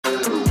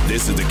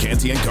This is the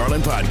Canty and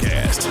Carlin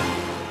Podcast.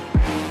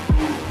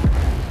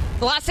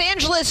 The Los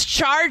Angeles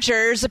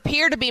Chargers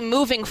appear to be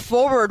moving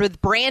forward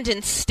with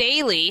Brandon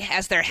Staley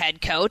as their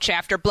head coach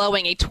after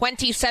blowing a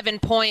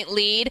 27-point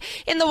lead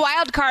in the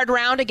wild card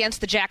round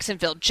against the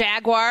Jacksonville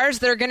Jaguars.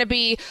 They're going to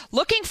be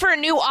looking for a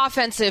new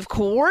offensive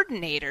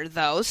coordinator,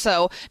 though,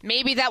 so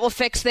maybe that will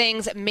fix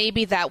things,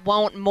 maybe that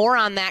won't. More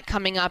on that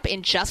coming up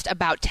in just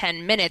about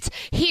 10 minutes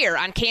here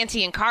on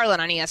Canty and Carlin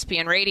on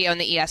ESPN Radio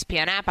and the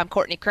ESPN app. I'm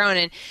Courtney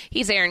Cronin.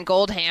 He's Aaron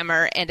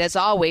Goldhammer, and as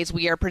always,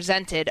 we are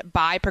presented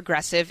by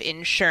Progressive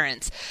Insurance.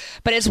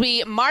 But as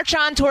we march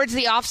on towards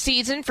the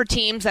offseason for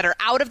teams that are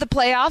out of the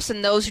playoffs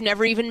and those who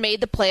never even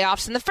made the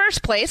playoffs in the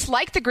first place,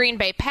 like the Green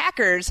Bay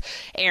Packers,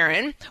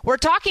 Aaron, we're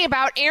talking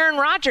about Aaron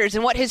Rodgers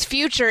and what his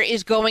future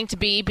is going to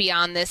be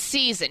beyond this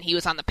season. He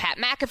was on the Pat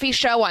McAfee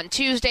show on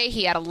Tuesday.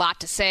 He had a lot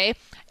to say,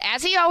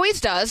 as he always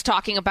does,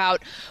 talking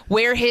about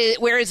where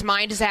his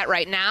mind is at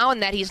right now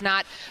and that he's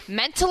not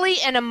mentally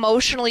and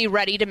emotionally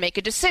ready to make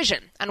a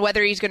decision on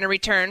whether he's going to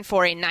return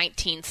for a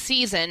 19th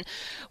season,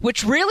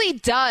 which really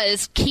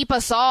does keep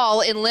us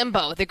all in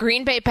limbo, the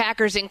Green Bay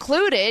Packers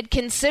included,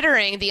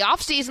 considering the off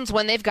seasons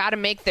when they've got to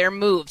make their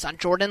moves on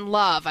Jordan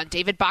Love, on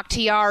David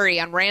Bakhtiari,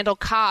 on Randall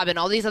Cobb, and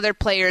all these other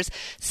players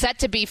set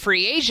to be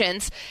free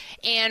agents.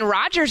 And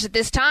Rodgers at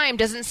this time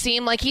doesn't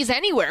seem like he's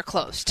anywhere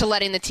close to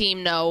letting the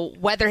team know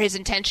whether his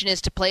intention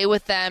is to play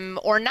with them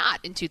or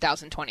not in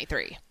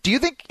 2023. Do you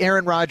think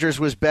Aaron Rodgers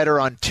was better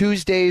on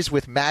Tuesdays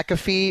with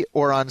McAfee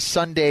or on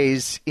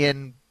Sundays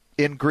in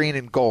green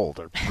and gold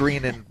or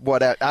green and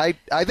whatever?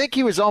 I think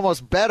he was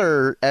almost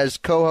better as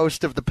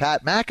co-host of the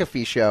Pat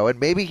McAfee show, and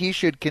maybe he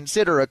should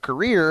consider a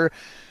career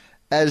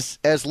as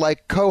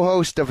like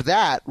co-host of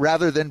that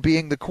rather than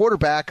being the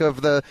quarterback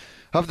of the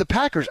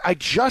Packers. I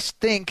just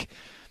think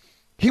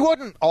he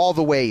wasn't all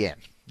the way in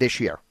this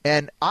year.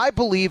 And I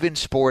believe in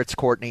sports,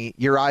 Courtney,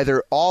 you're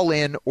either all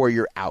in or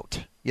you're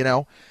out. You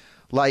know,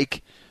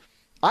 like,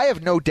 I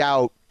have no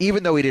doubt,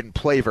 even though he didn't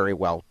play very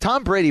well,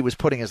 Tom Brady was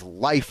putting his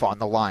life on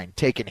the line,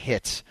 taking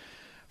hits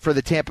for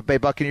the Tampa Bay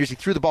Buccaneers. He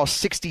threw the ball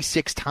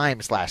 66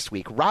 times last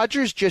week.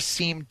 Rodgers just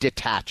seemed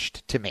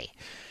detached to me.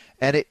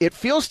 And it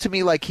feels to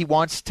me like he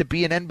wants to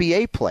be an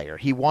NBA player.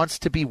 He wants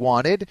to be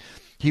wanted.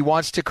 He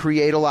wants to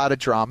create a lot of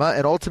drama.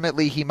 And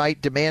ultimately, he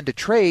might demand a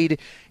trade,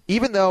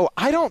 even though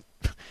I don't.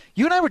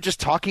 You and I were just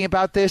talking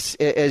about this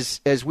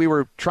as we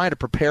were trying to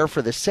prepare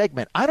for this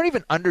segment. I don't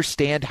even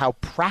understand how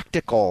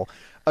practical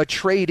a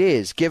trade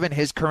is, given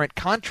his current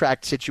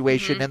contract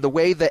situation and the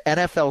way the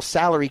NFL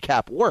salary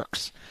cap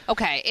works.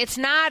 Okay, it's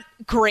not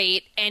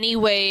great any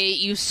way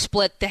you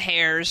split the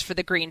hairs for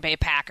the Green Bay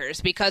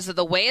Packers because of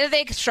the way that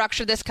they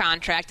structured this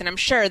contract, and I'm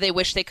sure they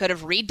wish they could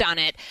have redone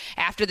it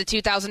after the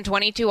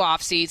 2022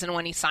 offseason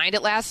when he signed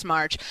it last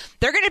March.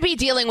 They're going to be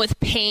dealing with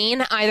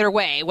pain either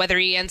way, whether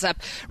he ends up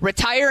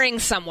retiring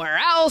somewhere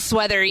else,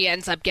 whether he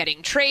ends up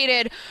getting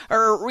traded,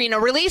 or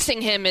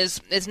releasing him is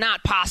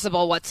not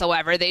possible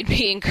whatsoever. They'd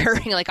be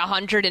incurring like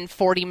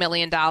 $140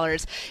 million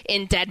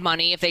in dead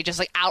money if they just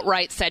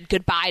outright said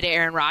goodbye to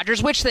Aaron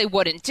Rodgers, which they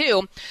wouldn't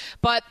do.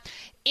 But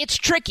it's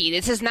tricky.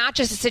 This is not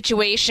just a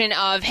situation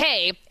of,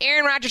 hey,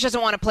 Aaron Rodgers doesn't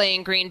want to play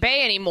in Green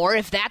Bay anymore.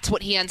 If that's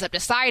what he ends up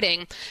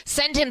deciding,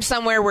 send him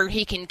somewhere where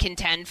he can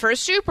contend for a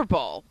Super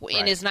Bowl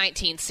in his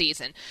 19th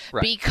season.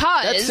 Right.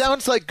 Because that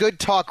sounds like good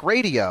talk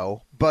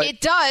radio. But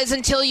it does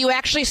until you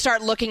actually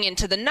start looking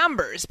into the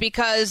numbers,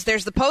 because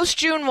there's the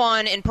post-June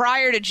 1 and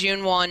prior to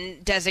June 1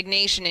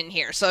 designation in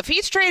here. So if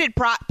he's traded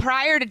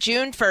prior to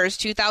June 1st,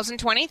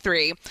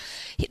 2023,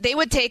 they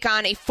would take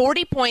on a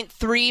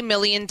 $40.3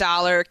 million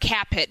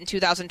cap hit in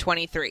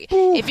 2023.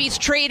 Ooh. If he's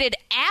traded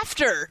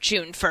after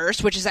June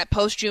 1st, which is that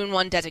post-June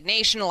 1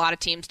 designation, a lot of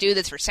teams do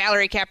this for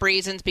salary cap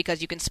reasons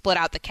because you can split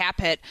out the cap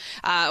hit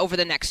over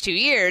the next 2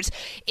 years,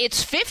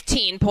 it's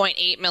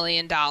 $15.8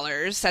 million.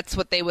 That's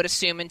what they would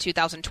assume in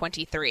 2023.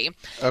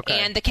 Okay.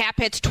 And the cap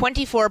hit's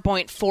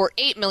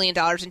 $24.48 million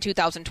in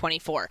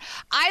 2024.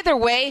 Either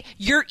way,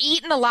 you're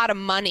eating a lot of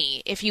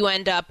money if you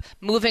end up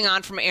moving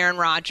on from Aaron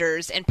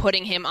Rodgers and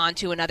putting him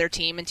onto another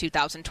team in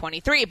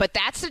 2023. But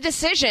that's the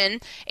decision,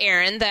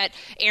 Aaron, that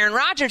Aaron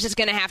Rodgers is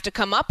going to have to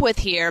come up with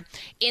here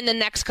in the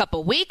next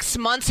couple weeks,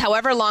 months,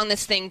 however long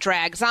this thing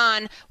drags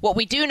on. What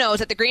we do know is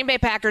that the Green Bay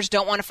Packers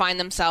don't want to find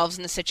themselves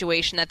in the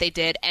situation that they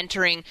did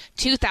entering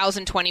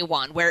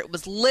 2021, where it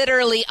was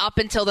literally up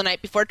until the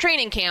night before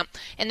training camp,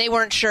 and they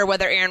weren't sure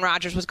whether Aaron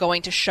Rodgers was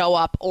going to show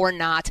up or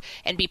not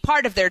and be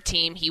part of their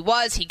team. He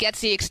gets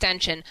the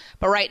extension,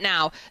 but right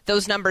now,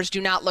 those numbers do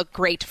not look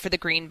great for the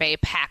Green Bay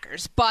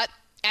Packers. But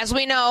as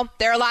we know,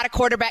 there are a lot of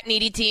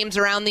quarterback-needy teams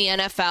around the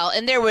NFL,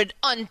 and there would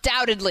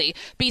undoubtedly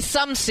be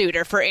some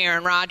suitor for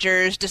Aaron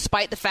Rodgers,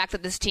 despite the fact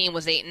that this team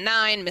was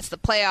 8-9, missed the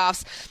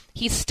playoffs.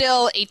 He's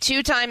still a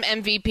two-time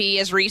MVP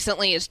as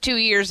recently as 2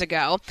 years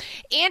ago,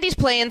 and he's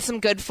playing some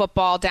good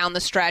football down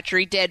the stretch, or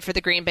he did for the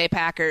Green Bay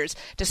Packers,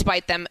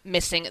 despite them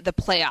missing the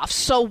playoffs.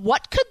 So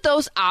what could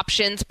those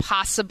options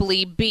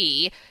possibly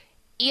be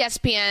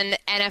ESPN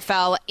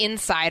NFL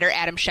insider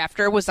Adam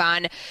Schefter was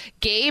on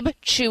Gabe,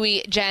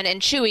 Chewy, Jen,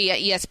 and Chewy at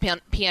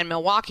ESPN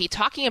Milwaukee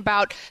talking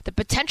about the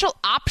potential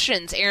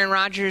options Aaron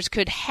Rodgers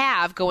could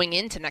have going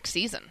into next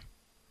season.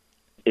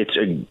 It's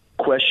a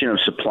question of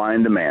supply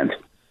and demand.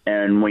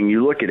 And when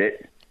you look at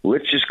it,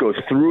 let's just go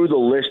through the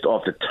list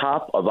off the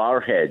top of our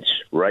heads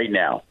right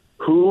now.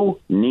 Who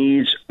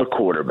needs a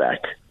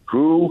quarterback?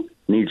 Who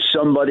needs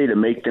somebody to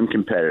make them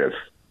competitive?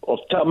 Off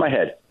the top of my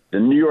head, the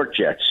New York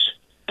Jets,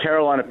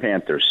 Carolina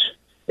Panthers,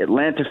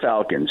 Atlanta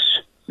Falcons,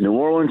 New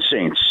Orleans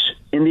Saints,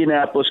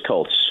 Indianapolis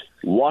Colts,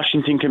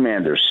 Washington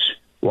Commanders,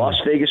 Las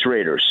Vegas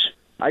Raiders.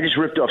 I just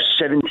ripped off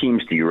 7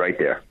 teams to you right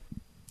there.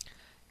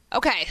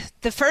 Okay,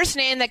 the first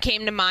name that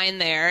came to mind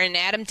there, and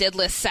Adam did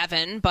list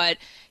 7, but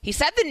he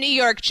said the New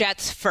York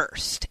Jets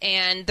first.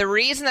 And the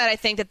reason that I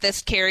think that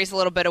this carries a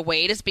little bit of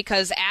weight is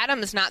because Adam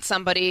is not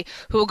somebody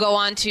who will go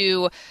on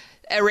to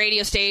a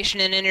radio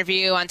station, an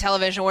interview on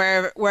television,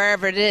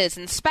 wherever it is,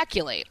 and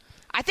speculate.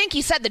 I think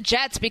he said the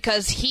Jets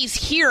because he's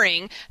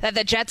hearing that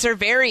the Jets are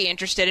very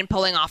interested in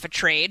pulling off a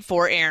trade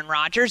for Aaron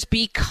Rodgers,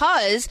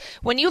 because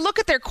when you look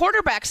at their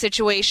quarterback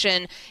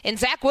situation, and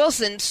Zach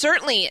Wilson,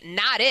 certainly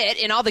not it,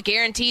 in all the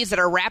guarantees that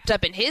are wrapped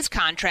up in his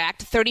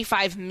contract,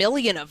 $35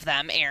 million of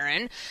them,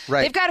 Aaron.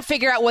 Right. They've got to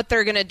figure out what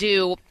they're going to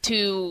do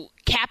to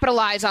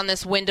capitalize on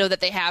this window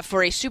that they have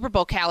for a Super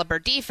Bowl caliber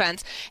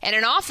defense and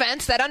an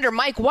offense that under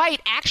Mike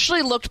White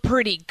actually looked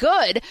pretty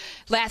good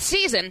last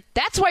season.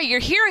 That's why you're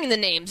hearing the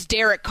names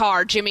Derek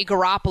Carr, Jimmy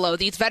Garoppolo,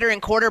 these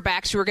veteran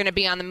quarterbacks who are going to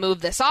be on the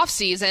move this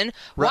offseason.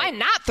 Right. Why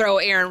not throw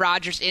Aaron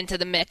Rodgers into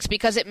the mix?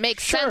 Because it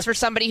makes sense for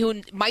somebody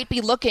who might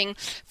be looking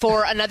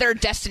for another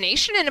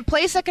destination and a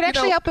place that could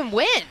actually help him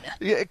win.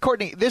 Yeah,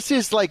 Courtney, this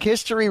is like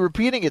history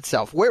repeating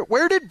itself.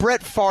 Where did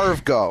Brett Favre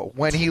go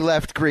when he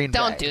left Green Bay?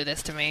 Don't do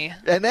this to me.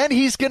 And then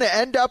he's going to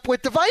end up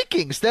with the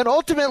Vikings. Then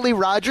ultimately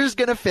Rodgers is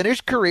going to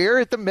finish career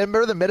at the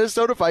member of the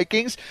Minnesota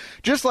Vikings,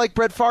 just like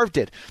Brett Favre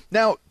did.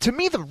 Now, to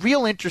me, the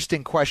real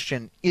interesting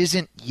question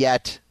isn't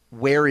yet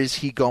where is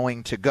he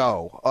going to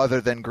go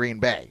other than Green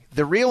Bay.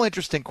 The real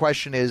interesting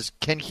question is,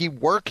 can he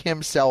work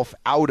himself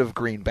out of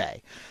Green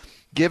Bay?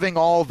 Giving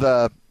all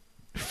the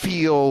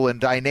feel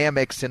and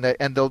dynamics and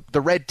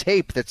the red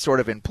tape that's sort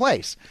of in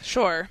place.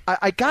 Sure.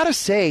 I got to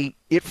say,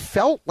 it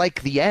felt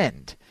like the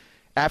end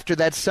after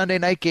that Sunday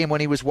night game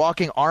when he was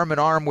walking arm in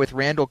arm with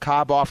Randall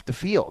Cobb off the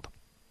field.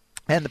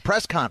 And the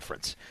press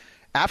conference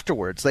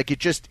afterwards, like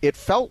it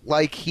felt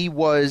like he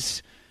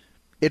was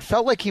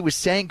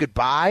saying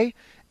goodbye.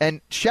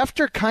 And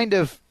Schefter kind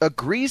of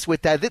agrees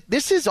with that.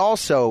 This is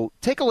also,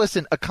 take a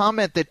listen, a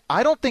comment that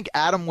I don't think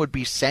Adam would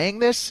be saying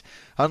this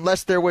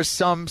unless there was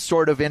some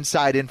sort of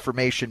inside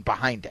information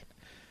behind it.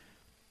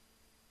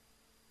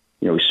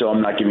 You know, we saw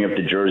him not giving up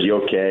the jersey,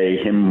 okay,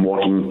 him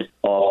walking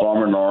off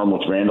arm in arm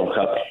with Randall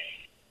Cobb.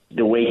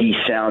 The way he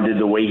sounded,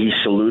 the way he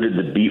saluted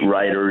the beat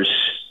writers,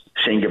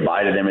 saying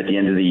goodbye to them at the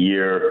end of the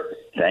year,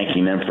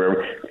 thanking them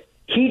for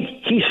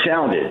he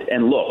sounded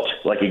and looked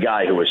like a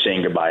guy who was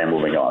saying goodbye and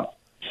moving on.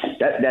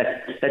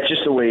 That's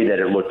just the way that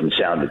it looked and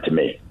sounded to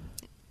me.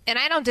 And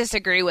I don't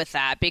disagree with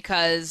that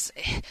because,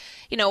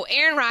 you know,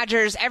 Aaron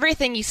Rodgers,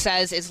 everything he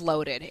says is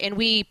loaded. And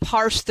we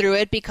parse through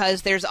it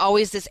because there's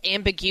always this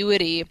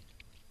ambiguity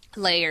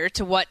layer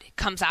to what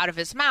comes out of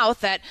his mouth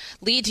that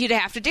leads you to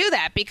have to do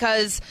that,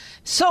 because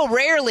so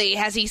rarely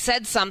has he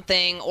said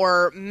something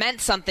or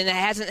meant something that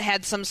hasn't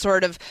had some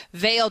sort of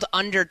veiled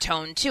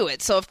undertone to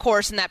it. So of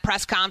course in that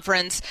press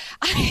conference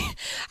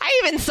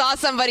I even saw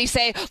somebody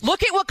say,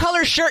 look at what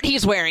color shirt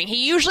he's wearing.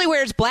 He usually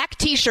wears black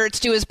t-shirts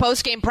to his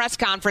post-game press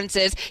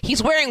conferences.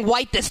 He's wearing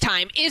white this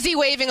time. Is he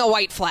waving a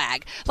white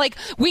flag? Like,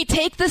 we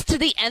take this to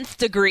the nth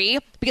degree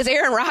because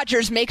Aaron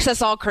Rodgers makes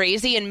us all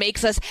crazy and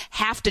makes us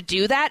have to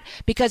do that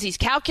because he's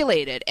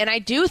calculated. And I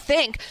do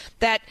think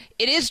that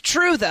it is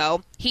true,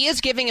 though. He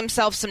is giving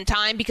himself some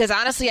time because,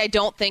 honestly, I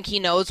don't think he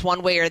knows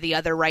one way or the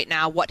other right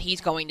now what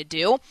he's going to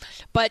do.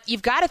 But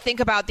you've got to think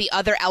about the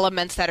other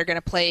elements that are going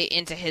to play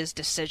into his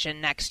decision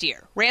next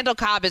year. Randall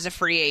Cobb is a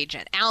free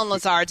agent. Alan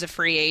Lazard's a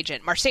free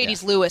agent.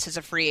 Mercedes Lewis is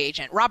a free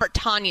agent. Robert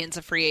Tonyan's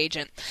a free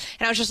agent.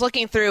 And I was just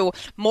looking through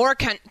more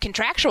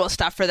contractual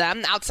stuff for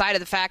them outside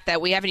of the fact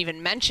that we haven't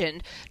even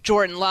mentioned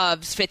Jordan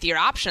Love's fifth-year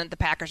option that the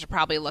Packers are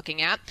probably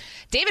looking at.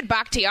 David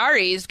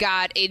Bakhtiari's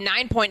got a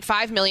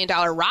 $9.5 million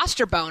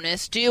roster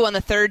bonus due on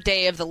the third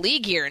day of the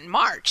league year in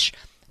March.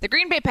 The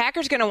Green Bay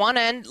Packers going to want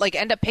to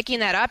end up picking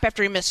that up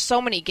after he missed so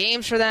many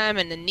games for them,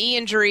 and the knee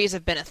injuries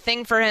have been a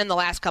thing for him the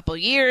last couple of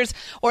years?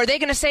 Or are they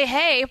going to say,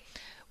 hey,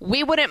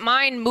 we wouldn't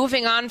mind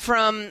moving on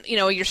from,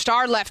 your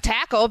star left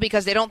tackle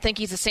because they don't think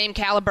he's the same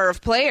caliber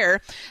of player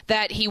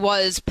that he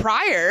was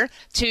prior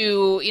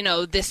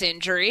to, this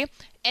injury,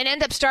 and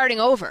end up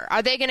starting over?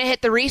 Are they going to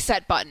hit the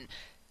reset button?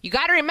 You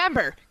got to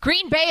remember,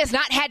 Green Bay has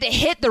not had to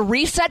hit the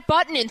reset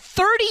button in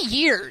 30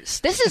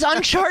 years. This is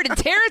uncharted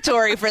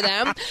territory for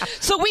them.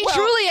 So we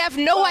truly have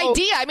no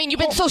idea. I mean, you've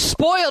been so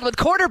spoiled with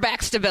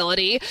quarterback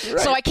stability,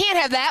 so I can't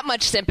have that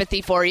much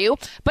sympathy for you.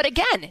 But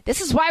again,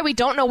 this is why we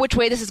don't know which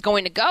way this is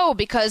going to go,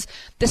 because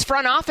this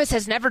front office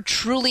has never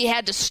truly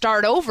had to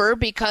start over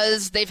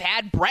because they've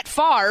had Brett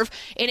Favre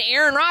and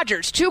Aaron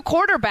Rodgers, 2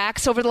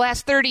 quarterbacks over the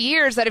last 30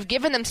 years that have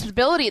given them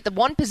stability at the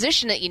one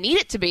position that you need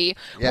it to be,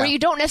 where you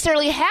don't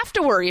necessarily have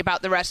to worry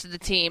about the rest of the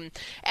team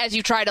as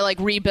you try to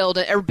rebuild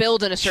it or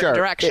build in a certain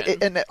direction.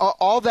 And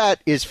all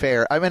that is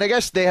fair. I mean, I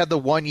guess they had the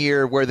 1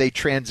 year where they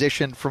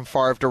transitioned from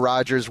Favre to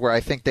Rodgers, where I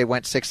think they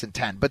went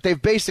 6-10, but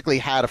they've basically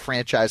had a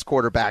franchise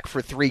quarterback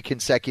for 3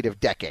 consecutive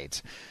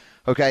decades.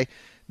 Okay,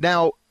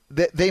 now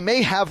they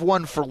may have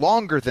one for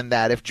longer than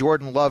that if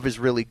Jordan Love is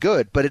really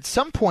good, but at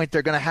some point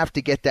they're going to have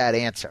to get that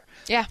answer.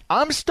 Yeah,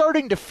 I'm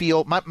starting to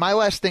feel my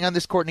last thing on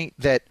this, Courtney,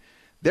 that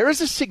there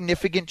is a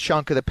significant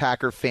chunk of the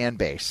Packer fan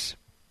base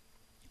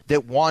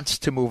that wants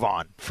to move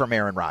on from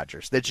Aaron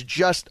Rodgers. That's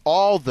just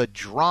all the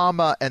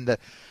drama and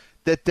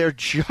that they're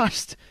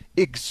just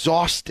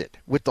exhausted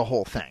with the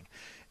whole thing,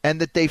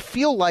 and that they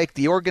feel like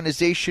the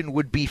organization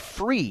would be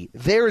free.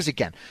 Theirs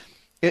again.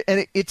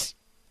 And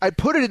I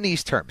put it in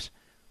these terms.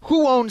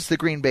 Who owns the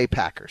Green Bay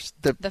Packers?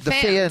 The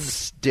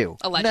fans do.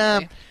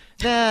 Allegedly.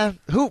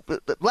 Who?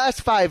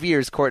 Last 5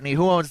 years, Courtney,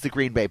 who owns the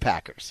Green Bay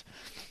Packers?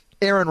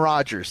 Aaron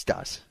Rodgers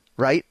does,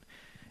 right?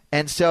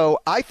 And so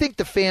I think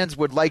the fans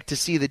would like to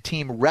see the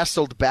team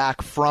wrestled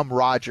back from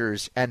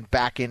Rodgers and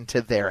back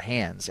into their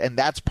hands. And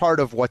that's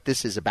part of what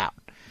this is about.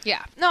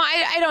 Yeah. No,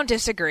 I don't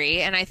disagree.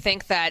 And I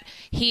think that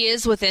he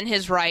is within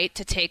his right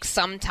to take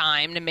some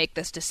time to make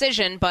this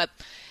decision. But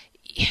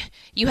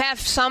you have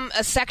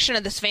a section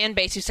of this fan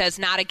base who says,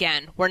 not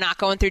again. We're not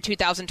going through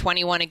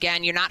 2021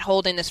 again. You're not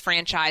holding this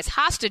franchise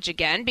hostage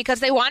again,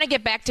 because they want to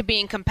get back to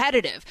being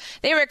competitive.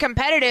 They were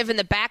competitive in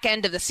the back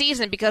end of the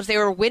season because they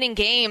were winning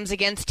games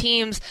against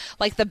teams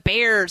like the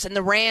Bears and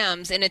the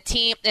Rams in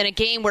a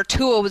game where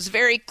Tua was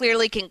very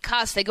clearly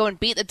concussed. They go and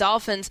beat the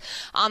Dolphins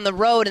on the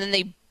road, and then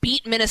they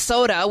beat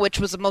Minnesota, which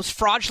was the most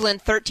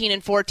fraudulent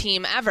 13-4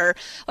 team ever.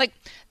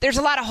 There's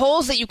a lot of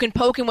holes that you can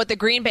poke in what the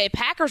Green Bay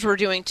Packers were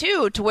doing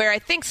too, to where I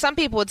think some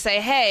people would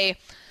say, hey,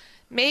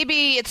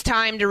 maybe it's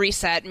time to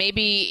reset.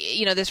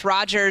 Maybe, this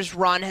Rodgers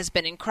run has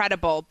been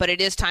incredible, but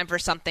it is time for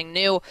something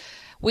new.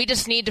 We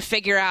just need to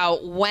figure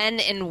out when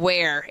and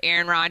where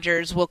Aaron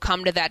Rodgers will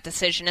come to that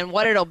decision and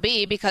what it'll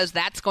be, because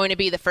that's going to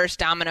be the first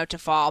domino to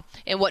fall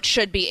in what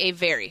should be a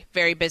very,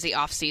 very busy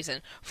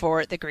offseason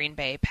for the Green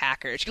Bay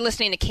Packers. You're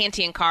listening to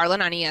Canty and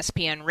Carlin on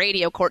ESPN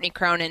Radio. Courtney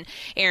Cronin,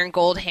 Aaron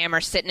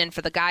Goldhammer sitting in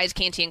for the guys.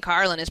 Canty and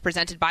Carlin is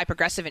presented by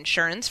Progressive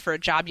Insurance. For a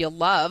job you'll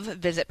love,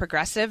 visit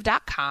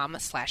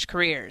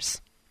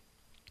progressive.com/careers.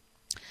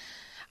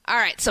 All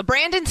right, so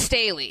Brandon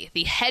Staley,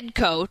 the head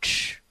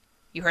coach.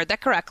 You heard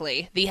that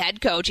correctly. The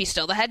head coach, he's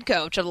still the head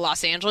coach of the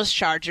Los Angeles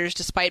Chargers,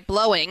 despite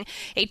blowing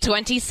a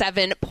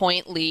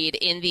 27-point lead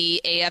in the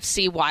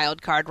AFC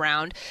wildcard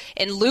round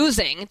and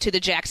losing to the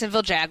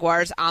Jacksonville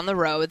Jaguars on the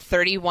road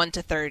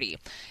 31-30.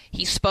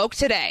 He spoke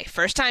today.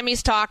 First time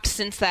he's talked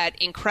since that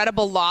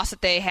incredible loss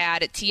that they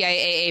had at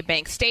TIAA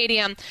Bank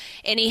Stadium,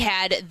 and he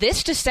had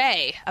this to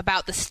say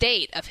about the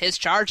state of his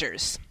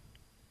Chargers.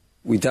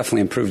 We definitely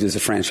improved as a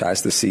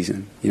franchise this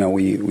season.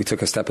 We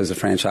took a step as a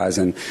franchise,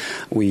 and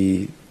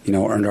we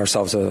earned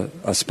ourselves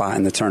a spot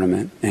in the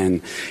tournament.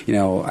 And,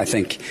 I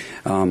think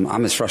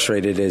I'm as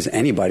frustrated as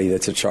anybody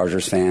that's a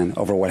Chargers fan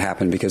over what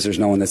happened, because there's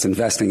no one that's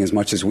investing as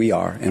much as we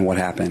are in what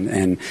happened.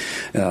 And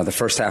the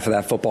first half of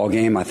that football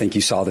game, I think you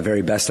saw the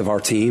very best of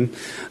our team.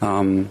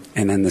 And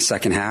then the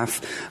second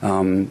half,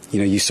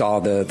 you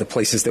saw the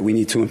places that we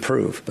need to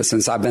improve. But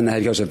since I've been the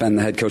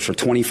head coach for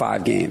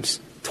 25 games,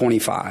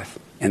 25.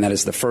 And that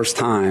is the first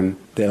time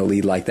that a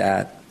lead like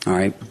that, all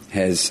right,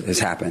 has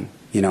happened.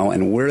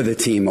 And we're the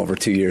team over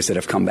 2 years that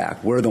have come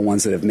back. We're the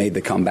ones that have made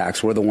the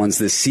comebacks. We're the ones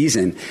this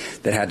season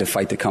that had to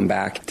fight to come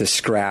back, to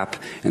scrap.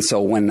 And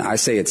so when I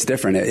say it's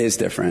different, it is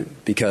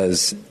different,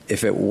 because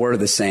if it were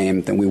the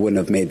same, then we wouldn't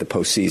have made the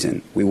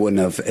postseason. We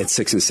wouldn't have, at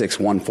 6-6,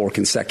 won 4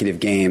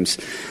 consecutive games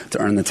to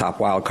earn the top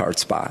wild card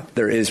spot.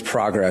 There is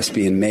progress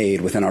being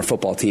made within our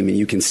football team, and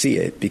you can see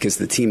it, because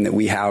the team that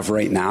we have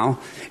right now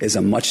is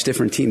a much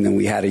different team than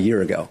we had a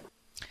year ago.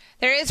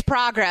 There is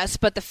progress,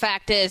 but the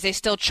fact is they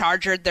still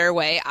chargered their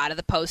way out of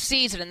the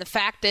postseason. And the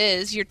fact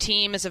is your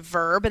team is a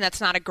verb, and that's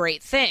not a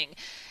great thing.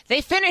 They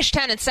finished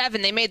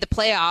 10-7. They made the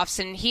playoffs,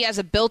 and he has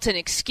a built-in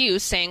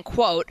excuse saying,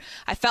 quote,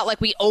 I felt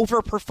like we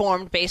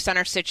overperformed based on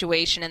our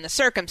situation and the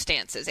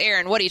circumstances.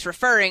 Aaron, what he's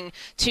referring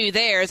to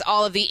there is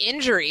all of the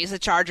injuries the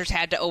Chargers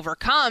had to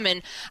overcome,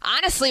 and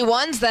honestly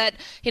ones that,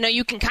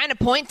 you can kind of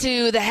point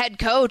to the head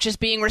coach as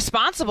being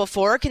responsible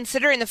for,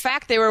 considering the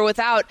fact they were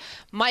without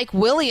Mike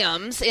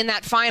Williams in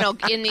that final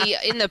in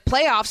the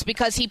playoffs,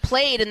 because he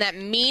played in that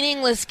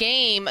meaningless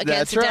game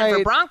against the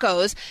Denver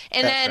Broncos,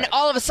 and then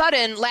all of a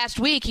sudden last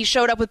week he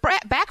showed up with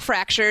back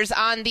fractures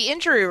on the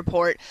injury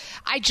report.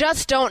 I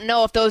just don't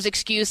know if those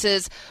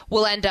excuses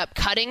will end up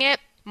cutting it.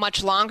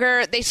 much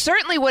longer, they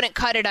certainly wouldn't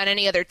cut it on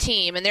any other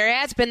team. And there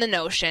has been the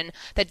notion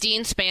that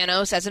Dean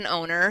Spanos, as an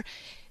owner,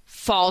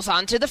 falls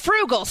onto the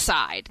frugal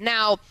side.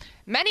 Now,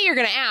 many are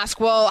going to ask,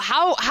 well,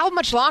 how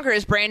much longer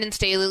is Brandon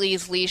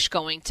Staley's leash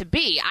going to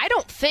be? I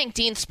don't think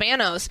Dean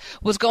Spanos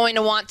was going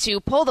to want to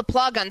pull the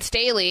plug on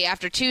Staley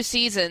after 2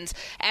 seasons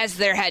as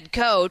their head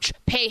coach,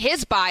 pay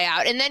his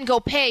buyout, and then go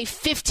pay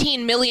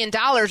 $15 million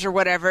or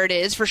whatever it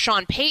is for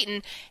Sean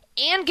Payton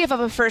and give up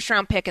a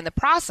first-round pick in the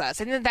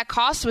process. I think that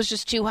cost was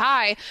just too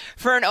high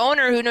for an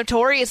owner who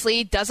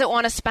notoriously doesn't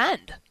want to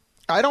spend.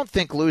 I don't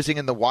think losing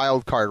in the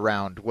wild card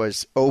round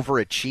was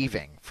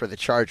overachieving for the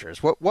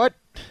Chargers. What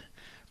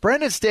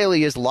Brandon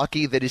Staley is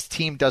lucky that his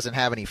team doesn't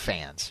have any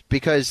fans,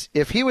 because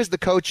if he was the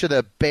coach of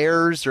the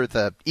Bears or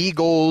the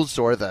Eagles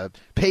or the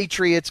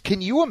Patriots,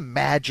 can you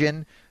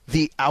imagine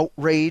the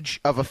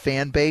outrage of a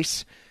fan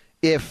base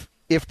if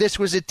this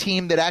was a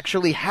team that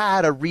actually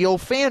had a real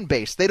fan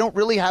base? They don't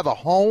really have a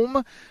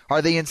home.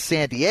 Are they in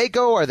San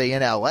Diego? Are they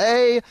in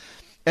L.A.?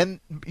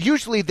 And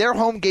usually their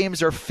home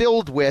games are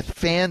filled with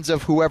fans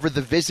of whoever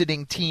the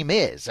visiting team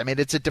is. I mean,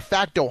 it's a de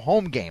facto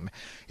home game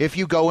if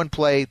you go and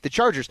play the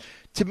Chargers.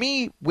 To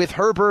me, with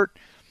Herbert,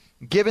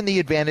 given the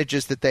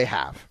advantages that they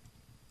have,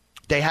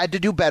 they had to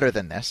do better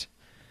than this.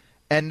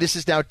 And this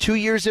is now 2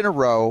 years in a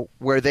row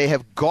where they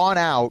have gone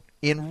out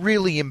in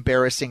really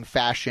embarrassing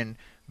fashion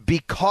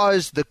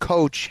because the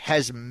coach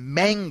has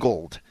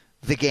mangled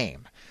the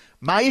game.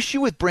 My issue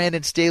with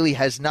Brandon Staley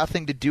has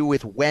nothing to do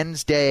with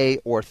Wednesday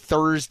or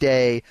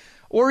Thursday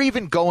or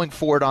even going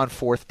for it on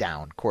 4th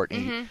down,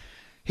 Courtney.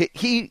 Mm-hmm.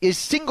 He is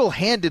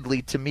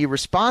single-handedly, to me,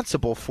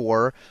 responsible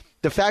for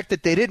the fact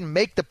that they didn't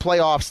make the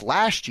playoffs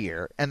last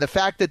year and the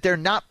fact that they're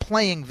not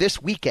playing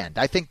this weekend.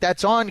 I think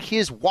that's on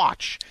his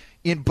watch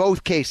in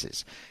both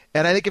cases.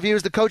 And I think if he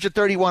was the coach of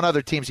 31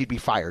 other teams, he'd be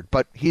fired.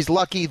 But he's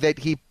lucky that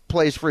he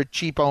plays for a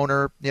cheap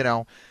owner,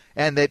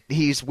 and that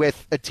he's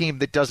with a team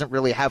that doesn't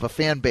really have a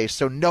fan base,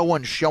 so no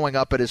one's showing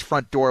up at his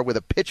front door with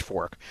a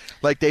pitchfork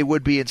like they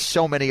would be in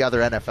so many other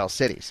NFL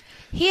cities.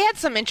 He had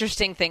some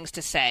interesting things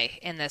to say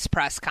in this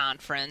press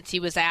conference. He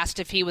was asked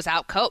if he was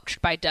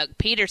outcoached by Doug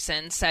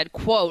Peterson, said,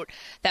 quote,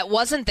 "That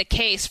wasn't the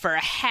case for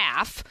a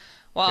half."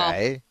 Well,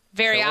 okay.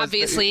 Very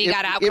obviously, he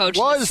got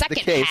outcoached in the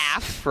second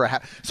half. For a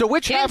half. So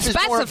which he half is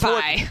more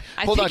important?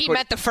 I think he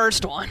meant the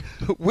first one.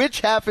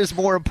 Which half is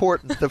more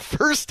important, the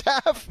first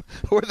half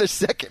or the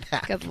second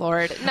half? Good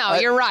Lord. No,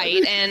 you're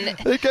right. And I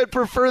think I'd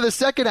prefer the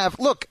second half.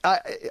 Look,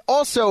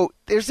 also,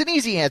 there's an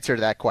easy answer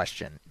to that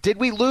question. Did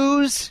we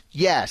lose?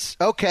 Yes.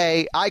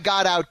 Okay, I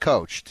got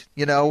outcoached.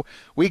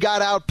 We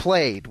got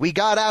outplayed. We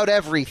got out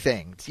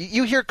everything.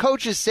 You hear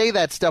coaches say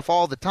that stuff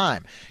all the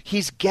time.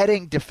 He's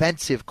getting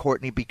defensive,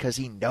 Courtney, because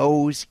he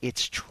knows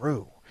it's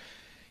true.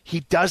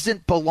 He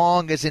doesn't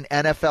belong as an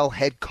NFL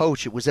head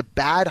coach. It was a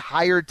bad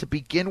hire to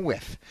begin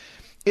with.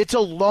 It's a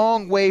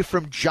long way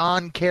from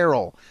John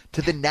Carroll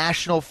to the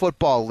National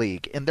Football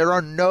League, and there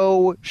are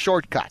no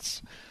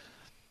shortcuts.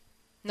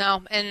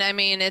 No, and I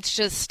mean, it's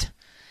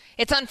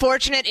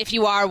unfortunate if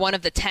you are one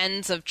of the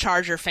tens of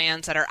Charger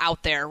fans that are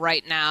out there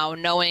right now,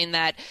 knowing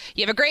that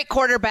you have a great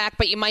quarterback,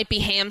 but you might be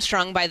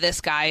hamstrung by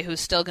this guy who's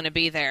still going to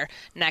be there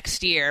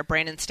next year.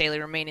 Brandon Staley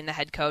remaining the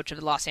head coach of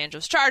the Los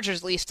Angeles Chargers,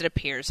 at least it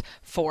appears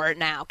for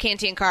now.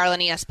 Canty and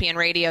Carlin, ESPN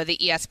Radio, the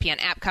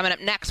ESPN app. Coming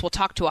up next, we'll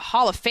talk to a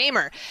Hall of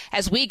Famer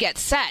as we get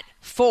set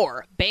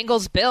for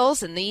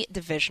Bengals-Bills in the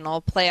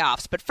divisional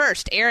playoffs. But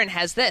first, Aaron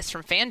has this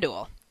from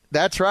FanDuel.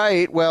 That's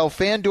right. Well,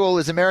 FanDuel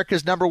is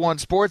America's #1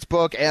 sports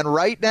book, and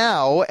right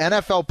now,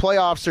 NFL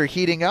playoffs are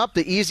heating up.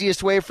 The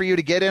easiest way for you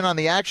to get in on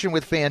the action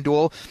with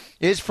FanDuel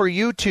is for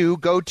you to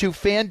go to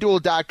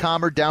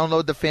FanDuel.com or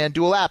download the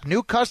FanDuel app.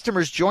 New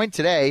customers join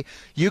today.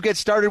 You get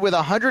started with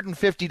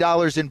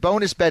 $150 in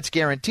bonus bets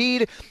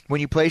guaranteed when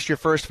you place your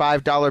first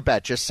 $5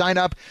 bet. Just sign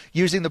up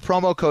using the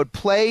promo code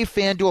PLAY.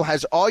 FanDuel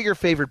has all your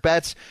favorite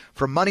bets,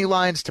 from money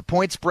lines to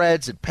point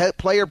spreads and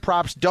player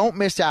props. Don't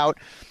miss out.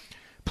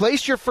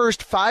 Place your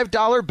first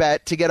 $5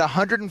 bet to get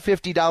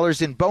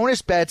 $150 in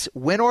bonus bets,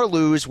 win or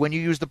lose, when you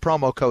use the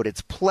promo code.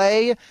 It's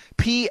PLAY,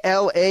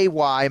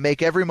 P-L-A-Y.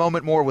 Make every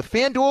moment more with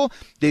FanDuel,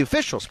 the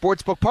official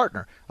sportsbook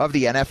partner of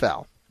the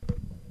NFL.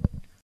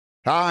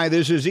 Hi,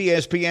 this is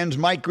ESPN's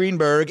Mike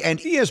Greenberg, and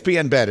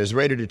ESPN Bet is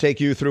ready to take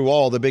you through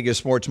all the biggest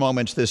sports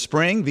moments this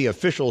spring. The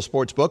official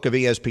sports book of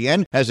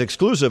ESPN has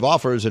exclusive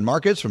offers and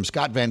markets from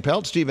Scott Van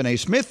Pelt, Stephen A.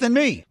 Smith, and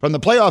me. From the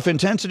playoff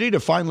intensity to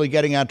finally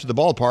getting out to the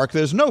ballpark,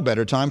 there's no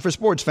better time for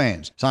sports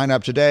fans. Sign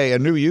up today,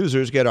 and new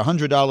users get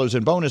 $100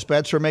 in bonus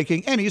bets for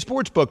making any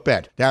sportsbook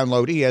bet.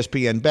 Download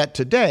ESPN Bet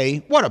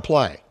today. What a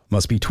play.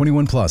 Must be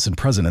 21 plus and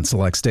present in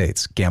select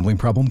states. Gambling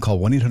problem? Call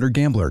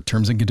 1-800-GAMBLER.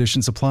 Terms and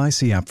conditions apply.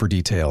 See app for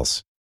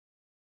details.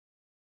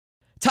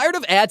 Tired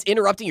of ads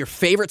interrupting your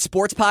favorite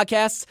sports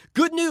podcasts?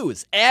 Good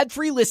news!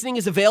 Ad-free listening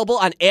is available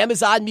on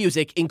Amazon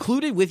Music,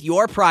 included with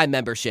your Prime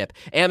membership.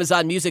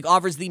 Amazon Music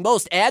offers the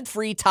most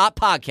ad-free top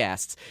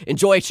podcasts.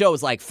 Enjoy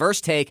shows like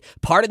First Take,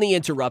 Pardon the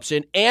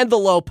Interruption, and The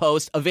Low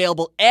Post,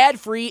 available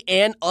ad-free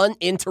and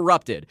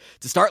uninterrupted.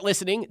 To start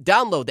listening,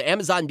 download the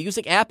Amazon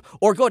Music app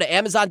or go to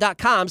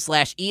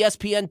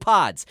amazon.com/ESPN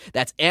Pods.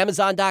 That's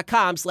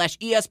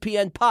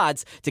amazon.com/ESPN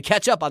Pods to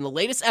catch up on the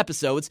latest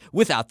episodes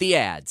without the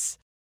ads.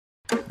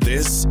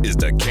 This is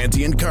the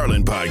Canty and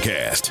Carlin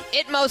podcast.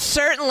 It most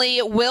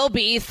certainly will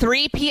be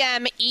 3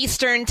 p.m.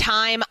 Eastern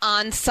time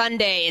on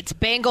Sunday. It's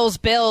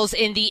Bengals-Bills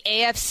in the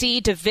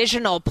AFC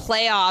Divisional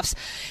Playoffs.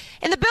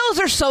 And the Bills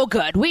are so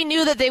good. We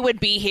knew that they would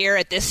be here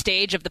at this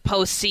stage of the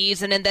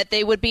postseason and that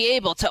they would be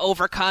able to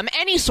overcome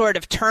any sort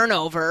of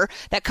turnover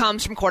that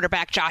comes from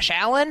quarterback Josh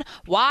Allen.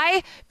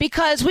 Why?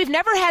 Because we've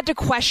never had to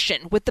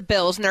question with the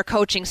Bills and their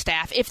coaching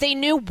staff if they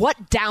knew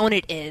what down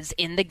it is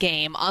in the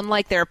game,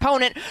 unlike their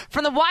opponent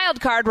from the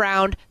wild card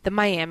round, the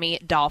Miami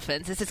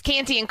Dolphins. This is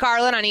Canty and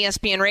Carlin on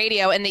ESPN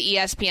Radio and the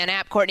ESPN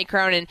app. Courtney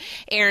Cronin,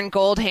 Aaron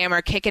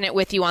Goldhammer kicking it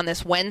with you on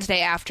this Wednesday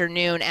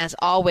afternoon, as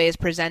always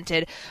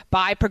presented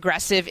by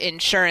Progressive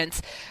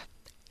Insurance.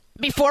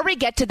 Before we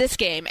get to this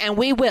game, and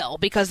we will,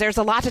 because there's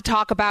a lot to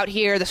talk about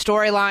here, the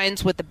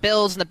storylines with the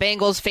Bills and the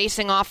Bengals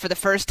facing off for the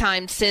first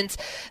time since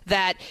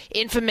that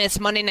infamous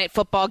Monday Night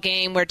Football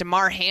game where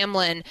Damar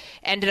Hamlin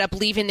ended up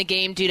leaving the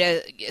game due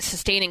to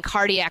sustaining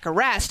cardiac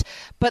arrest.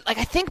 But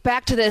I think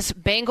back to this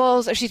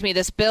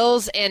this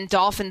Bills and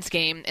Dolphins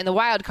game in the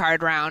wild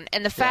card round,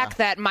 and the fact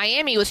that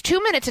Miami was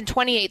 2 minutes and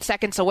 28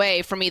 seconds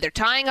away from either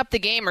tying up the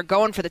game or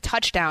going for the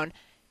touchdown.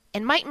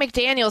 And Mike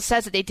McDaniel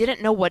says that they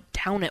didn't know what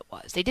down it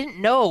was. They didn't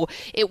know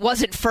it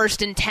wasn't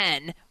 1st and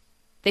 10.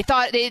 They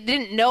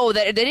didn't know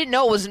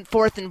it wasn't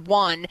 4th and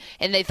 1,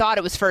 and they thought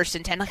it was 1st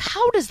and 10. Like,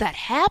 how does that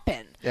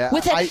happen? Yeah,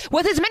 with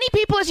as many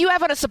people as you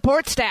have on a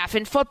support staff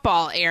in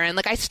football, Aaron,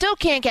 I still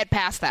can't get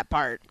past that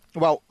part.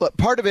 Well,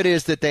 part of it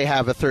is that they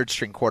have a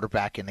third-string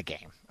quarterback in the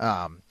game.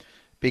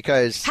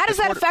 Because how does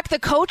that affect the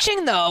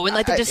coaching, though, and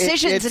the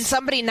decisions and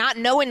somebody not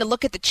knowing to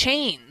look at the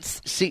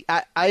chains? See,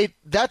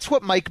 that's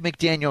what Mike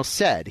McDaniel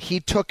said.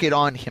 He took it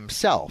on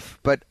himself.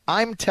 But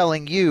I'm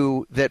telling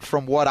you that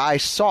from what I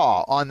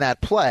saw on that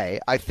play,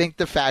 I think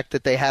the fact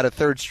that they had a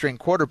third-string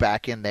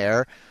quarterback in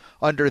there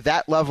under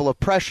that level of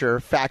pressure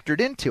factored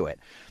into it.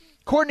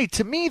 Courtney,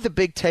 to me, the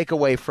big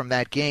takeaway from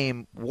that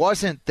game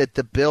wasn't that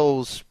the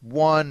Bills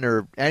won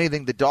or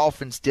anything the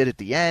Dolphins did at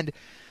the end.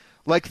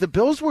 The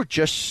Bills were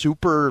just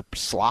super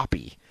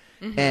sloppy.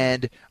 Mm-hmm.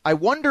 And I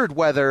wondered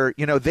whether,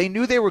 they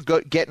knew they were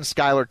getting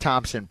Skylar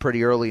Thompson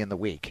pretty early in the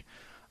week.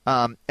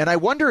 And I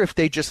wonder if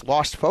they just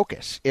lost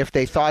focus, if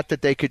they thought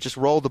that they could just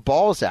roll the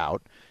balls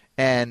out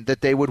and that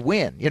they would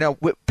win.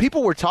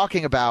 People were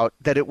talking about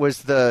that it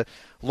was the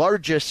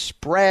largest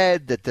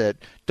spread, that the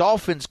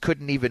Dolphins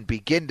couldn't even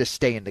begin to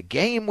stay in the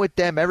game with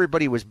them.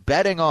 Everybody was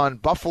betting on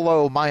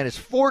Buffalo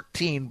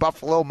 -14,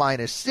 Buffalo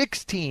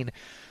 -16.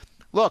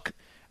 Look,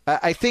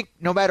 I think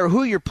no matter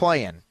who you're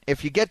playing,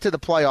 if you get to the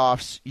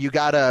playoffs, you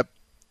got to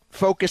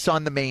focus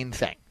on the main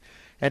thing.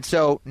 And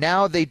so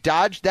now they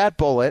dodged that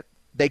bullet.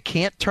 They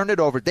can't turn it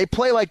over. They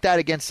play like that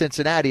against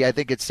Cincinnati. I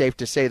think it's safe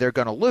to say they're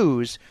going to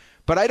lose.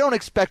 But I don't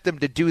expect them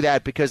to do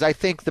that because I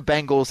think the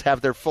Bengals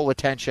have their full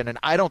attention, and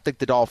I don't think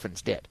the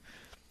Dolphins did.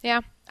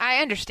 Yeah, I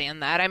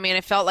understand that. I mean,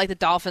 it felt like the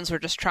Dolphins were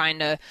just trying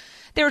to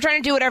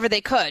do whatever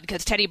they could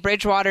because Teddy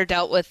Bridgewater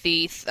dealt with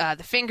the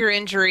finger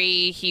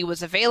injury. He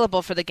was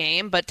available for the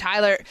game, but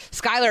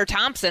Skylar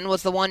Thompson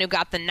was the one who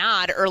got the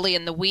nod early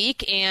in the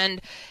week,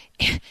 and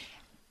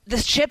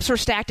the chips were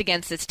stacked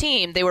against this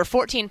team. They were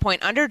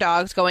 14-point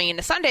underdogs going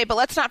into Sunday, but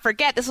let's not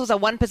forget this was a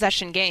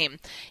one-possession game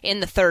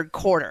in the third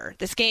quarter.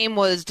 This game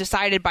was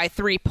decided by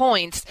 3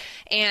 points,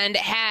 and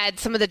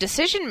had some of the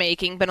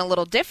decision-making been a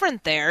little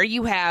different there,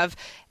 you have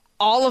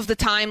all of the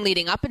time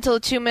leading up until the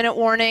 2-minute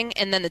warning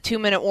and then the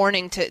 2-minute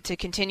warning to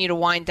continue to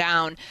wind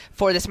down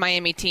for this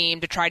Miami team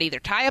to try to either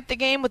tie up the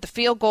game with the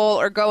field goal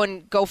or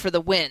go for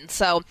the win.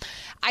 So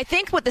I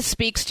think what this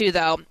speaks to,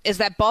 though, is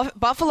that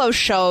Buffalo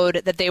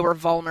showed that they were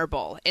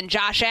vulnerable, and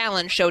Josh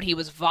Allen showed he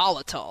was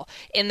volatile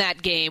in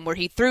that game where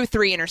he threw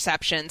 3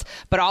 interceptions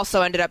but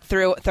also ended up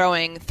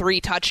throwing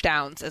 3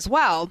 touchdowns as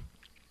well.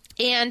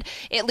 And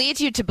it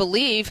leads you to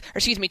believe, two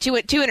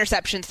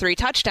interceptions, 3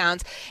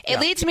 touchdowns. It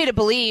leads me to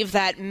believe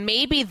that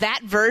maybe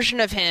that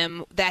version of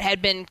him that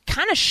had been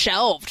kind of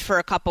shelved for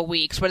a couple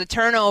weeks, where the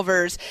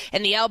turnovers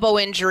and the elbow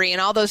injury and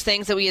all those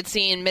things that we had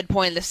seen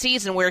midpoint of the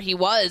season where he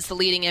was the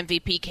leading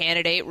MVP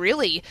candidate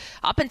really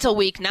up until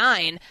week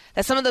 9,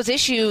 that some of those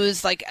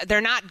issues,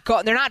 they're not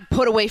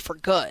put away for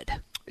good.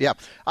 Yeah.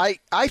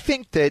 I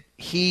think that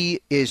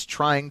he is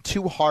trying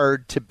too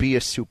hard to be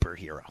a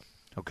superhero,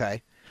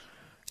 okay?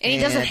 And he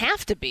doesn't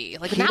have to be.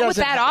 Not with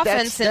that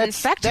offense and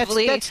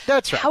effectively.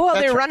 That's right. How well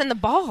they're running the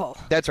ball.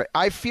 That's right.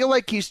 I feel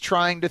like he's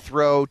trying to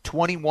throw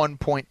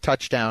 21-point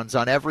touchdowns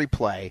on every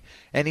play,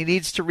 and he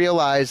needs to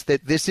realize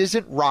that this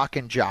isn't rock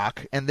and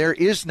jock, and there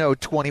is no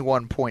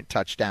 21-point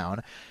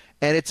touchdown.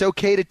 And it's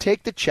okay to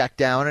take the check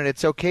down, and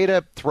it's okay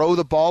to throw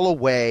the ball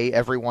away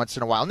every once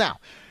in a while. Now,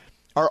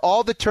 are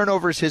all the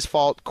turnovers his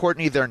fault?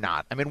 Courtney, they're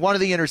not. I mean, one of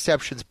the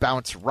interceptions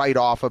bounced right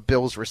off of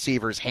Bills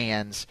receiver's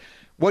hands.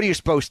 What are you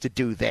supposed to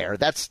do there?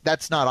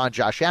 That's not on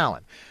Josh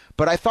Allen.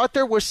 But I thought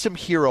there was some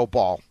hero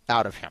ball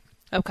out of him.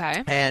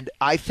 Okay. And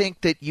I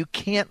think that you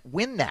can't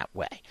win that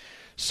way.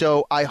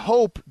 So I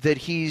hope that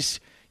he's,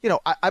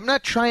 I'm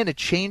not trying to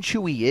change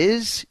who he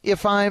is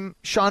if I'm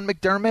Sean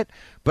McDermott,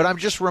 but I'm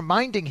just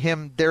reminding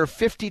him there are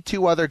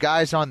 52 other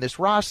guys on this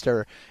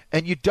roster,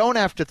 and you don't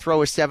have to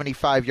throw a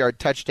 75-yard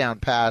touchdown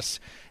pass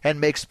and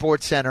make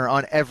SportsCenter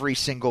on every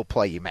single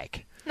play you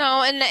make.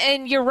 No,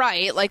 and you're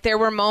right. Like, there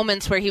were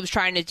moments where he was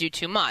trying to do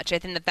too much. I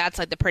think that's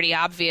like the pretty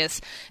obvious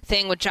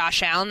thing with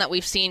Josh Allen that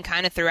we've seen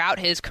kind of throughout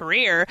his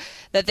career,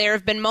 that there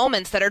have been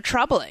moments that are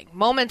troubling.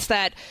 Moments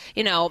that,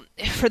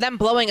 for them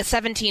blowing a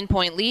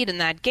 17-point lead in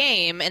that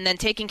game and then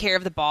taking care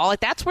of the ball,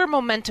 like that's where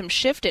momentum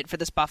shifted for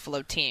this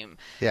Buffalo team.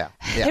 Yeah.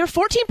 They were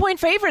 14-point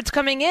favorites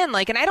coming in.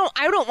 Like, and I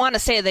don't want to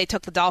say they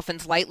took the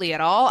Dolphins lightly at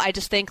all. I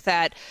just think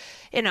that,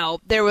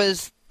 there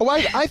was... Oh,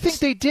 I think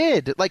they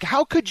did. Like,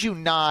 how could you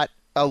not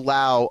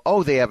allow,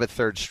 they have a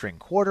third-string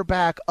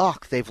quarterback.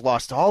 They've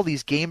lost all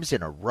these games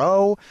in a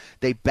row.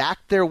 They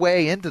backed their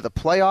way into the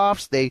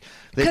playoffs.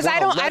 Because I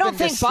don't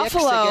think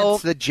Buffalo,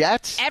 against the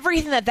Jets,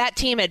 everything that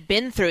team had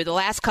been through the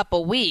last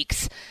couple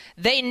weeks,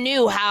 they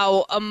knew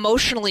how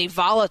emotionally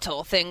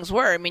volatile things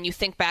were. I mean, you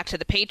think back to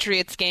the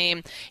Patriots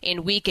game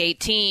in Week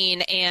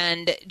 18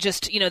 and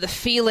just, the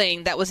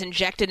feeling that was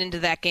injected into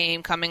that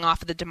game coming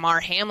off of the Damar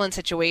Hamlin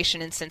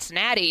situation in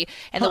Cincinnati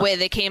and the way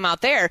they came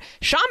out there.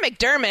 Sean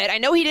McDermott, I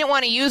know he didn't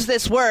want to use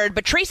this word,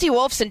 but Tracy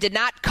Wolfson did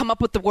not come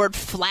up with the word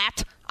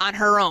flat on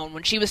her own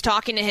when she was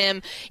talking to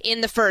him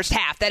in the first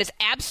half. That is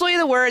absolutely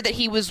the word that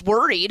he was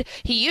worried.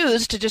 He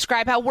used to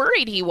describe how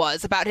worried he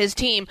was about his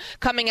team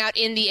coming out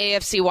in the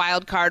AFC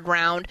wildcard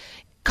round,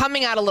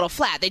 coming out a little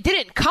flat. They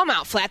didn't come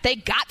out flat. They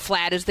got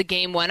flat as the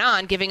game went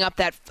on, giving up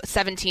that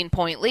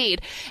 17-point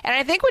lead. And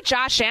I think with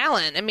Josh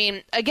Allen, I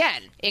mean,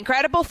 again,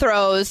 incredible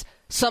throws,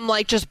 some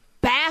just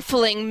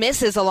baffling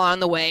misses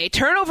along the way,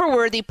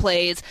 turnover-worthy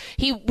plays.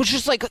 He was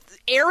just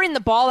airing the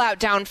ball out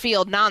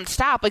downfield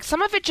nonstop. Like,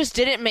 some of it just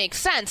didn't make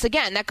sense.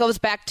 Again, that goes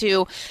back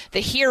to the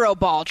hero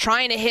ball,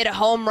 trying to hit a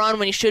home run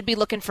when you should be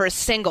looking for a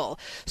single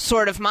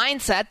sort of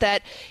mindset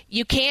that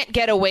you can't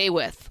get away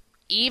with.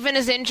 Even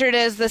as injured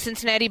as the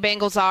Cincinnati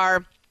Bengals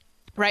are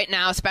right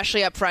now,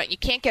 especially up front, you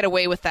can't get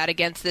away with that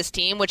against this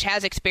team, which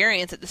has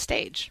experience at the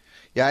stage.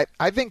 Yeah,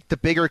 I think the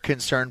bigger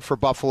concern for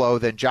Buffalo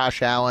than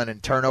Josh Allen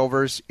and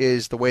turnovers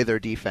is the way their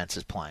defense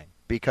is playing.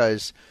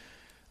 Because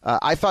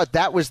I thought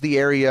that was the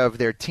area of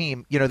their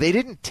team. They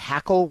didn't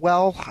tackle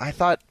well, I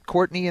thought,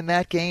 Courtney, in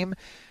that game.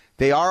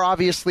 They are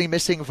obviously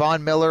missing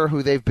Von Miller,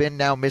 who they've been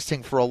now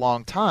missing for a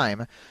long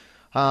time.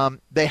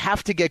 They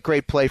have to get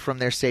great play from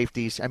their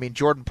safeties. I mean,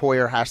 Jordan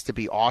Poyer has to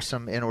be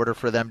awesome in order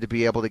for them to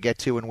be able to get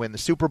to and win the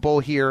Super Bowl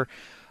here.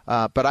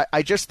 But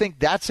I just think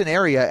that's an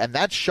area, and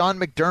that's Sean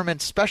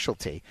McDermott's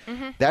specialty.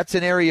 Mm-hmm. That's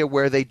an area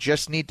where they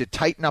just need to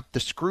tighten up the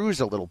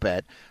screws a little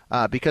bit,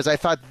 because I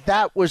thought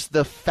that was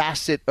the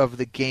facet of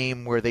the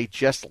game where they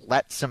just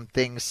let some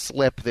things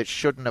slip that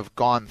shouldn't have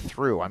gone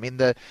through. I mean,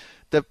 the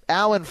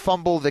Allen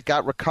fumble that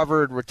got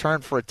recovered,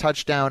 returned for a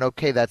touchdown,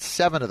 okay, that's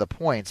 7 of the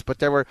points, but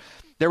there were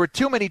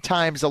too many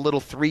times a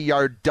little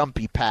 3-yard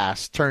dumpy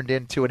pass turned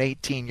into an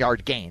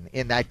 18-yard gain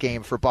in that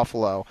game for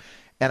Buffalo.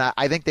 And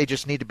I think they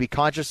just need to be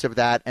conscious of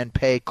that and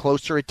pay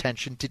closer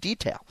attention to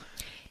detail.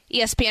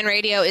 ESPN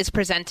Radio is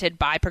presented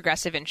by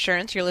Progressive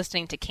Insurance. You're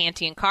listening to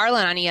Canty and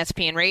Carlin on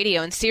ESPN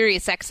Radio and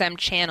Sirius XM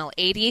Channel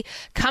 80.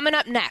 Coming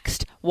up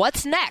next,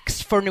 what's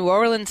next for New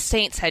Orleans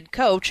Saints head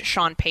coach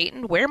Sean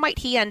Payton? Where might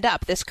he end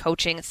up this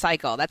coaching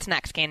cycle? That's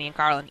next, Canty and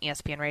Carlin,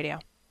 ESPN Radio.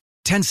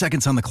 10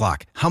 seconds on the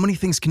clock. How many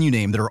things can you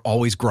name that are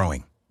always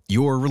growing?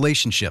 Your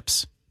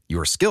relationships,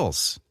 your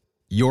skills,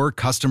 your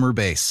customer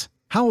base.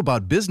 How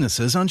about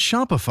businesses on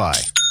Shopify?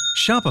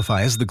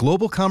 Shopify is the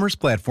global commerce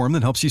platform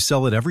that helps you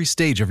sell at every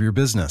stage of your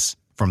business.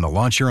 From the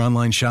launch your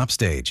online shop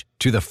stage,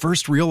 to the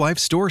first real-life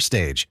store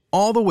stage,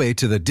 all the way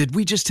to the did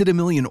we just hit a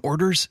million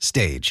orders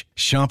stage.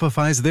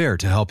 Shopify's there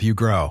to help you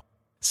grow.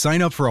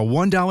 Sign up for a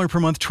 $1 per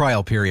month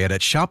trial period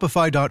at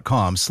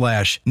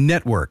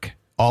shopify.com/network,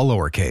 all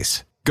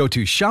lowercase. Go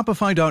to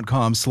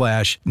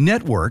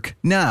shopify.com/network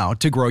now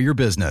to grow your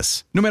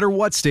business, no matter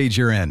what stage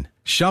you're in.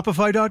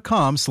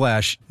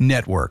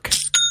 Shopify.com/network.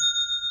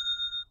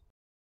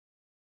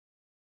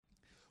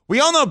 We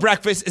all know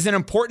breakfast is an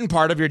important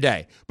part of your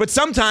day, but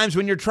sometimes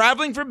when you're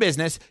traveling for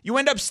business, you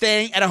end up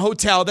staying at a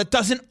hotel that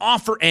doesn't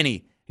offer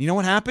any. You know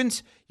what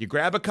happens? You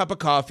grab a cup of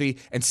coffee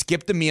and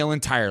skip the meal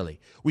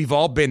entirely. We've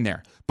all been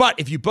there. But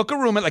if you book a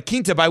room at La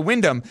Quinta by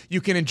Wyndham, you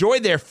can enjoy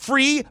their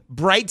free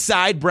Bright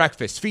Side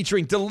breakfast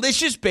featuring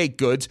delicious baked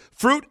goods,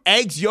 fruit,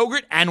 eggs,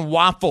 yogurt, and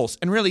waffles.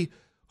 And really,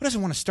 who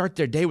doesn't want to start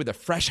their day with a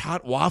fresh,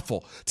 hot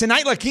waffle?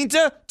 Tonight, La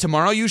Quinta,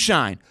 tomorrow you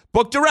shine.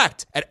 Book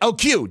direct at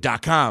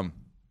LQ.com.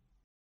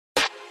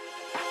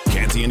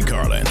 Canty and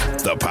Carlin,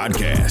 the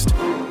podcast.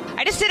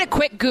 I just did a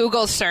quick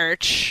Google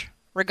search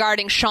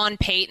regarding Sean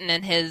Payton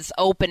and his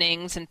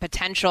openings and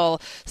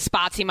potential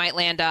spots he might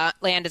land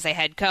as a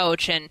head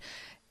coach. And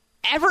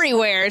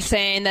everywhere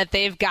saying that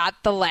they've got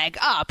the leg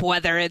up,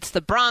 whether it's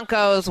the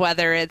Broncos,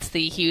 whether it's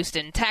the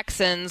Houston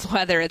Texans,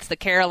 whether it's the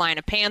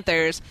Carolina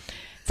Panthers.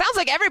 Sounds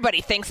like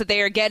everybody thinks that they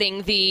are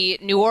getting the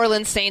New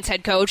Orleans Saints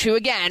head coach, who,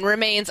 again,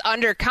 remains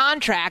under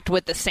contract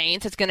with the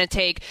Saints. It's going to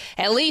take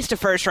at least a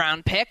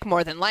first-round pick,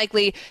 more than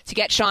likely, to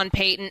get Sean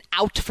Payton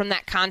out from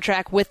that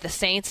contract with the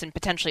Saints and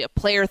potentially a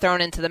player thrown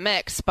into the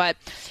mix. But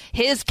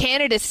his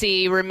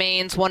candidacy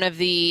remains one of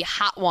the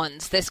hot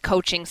ones this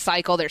coaching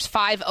cycle. There's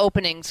 5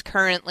 openings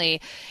currently,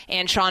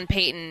 and Sean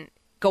Payton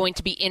going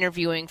to be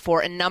interviewing for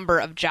a number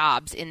of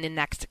jobs in the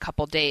next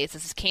couple days.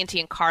 This is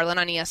Canty and Carlin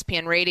on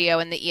ESPN Radio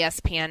and the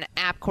ESPN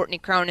app. Courtney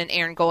Cronin,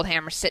 Aaron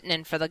Goldhammer sitting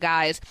in for the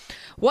guys.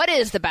 What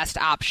is the best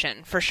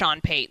option for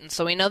Sean Payton?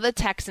 So we know the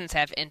Texans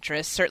have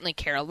interest, certainly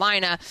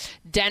Carolina,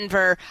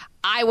 Denver.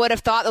 I would have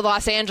thought the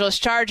Los Angeles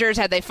Chargers,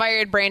 had they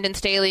fired Brandon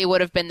Staley,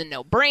 would have been the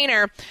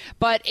no-brainer.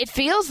 But it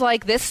feels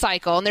like this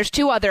cycle, and there's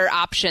 2 other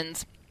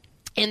options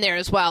in there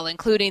as well,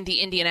 including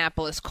the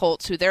Indianapolis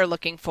Colts, who they're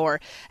looking for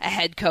a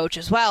head coach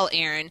as well,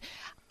 Aaron.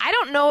 I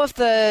don't know if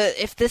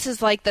this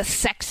is like the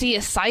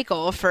sexiest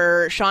cycle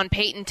for Sean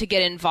Payton to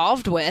get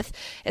involved with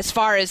as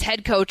far as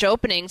head coach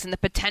openings and the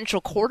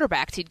potential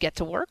quarterbacks he'd get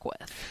to work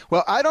with.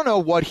 Well, I don't know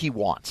what he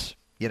wants.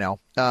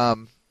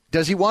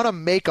 Does he want to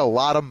make a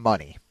lot of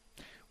money?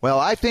 Well,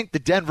 I think the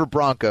Denver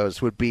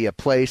Broncos would be a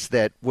place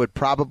that would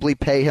probably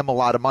pay him a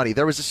lot of money.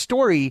 There was a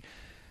story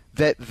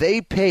that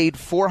they paid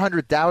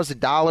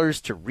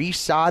 $400,000 to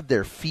resod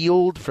their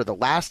field for the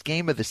last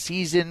game of the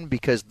season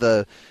because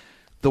the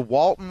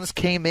Waltons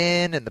came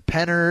in and the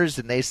Penners,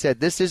 and they said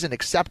this isn't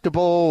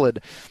acceptable. And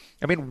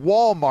I mean,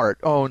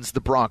 Walmart owns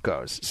the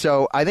Broncos.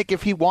 So I think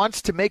if he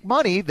wants to make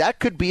money, that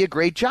could be a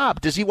great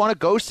job. Does he want to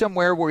go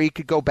somewhere where he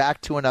could go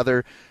back to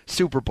another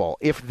Super Bowl?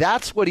 If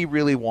that's what he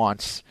really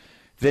wants,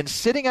 then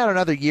sitting out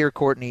another year,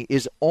 Courtney,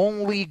 is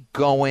only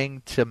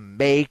going to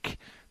make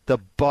the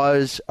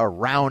buzz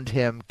around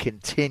him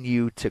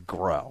continue to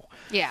grow.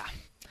 Yeah.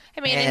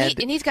 I mean,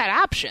 and he's got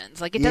options.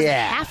 Like, it doesn't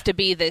have to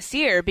be this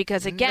year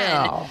because,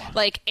 again,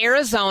 like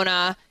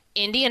Arizona,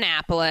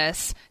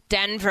 Indianapolis,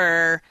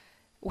 Denver,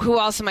 who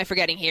else am I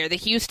forgetting here? The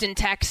Houston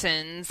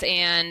Texans,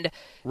 and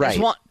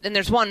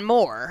there's one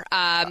more,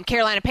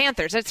 Carolina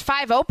Panthers. It's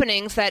 5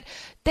 openings that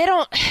they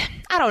don't,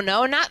 I don't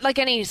know, not like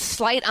any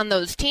slight on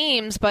those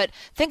teams, but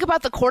think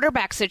about the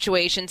quarterback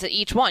situations at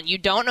each one. You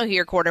don't know who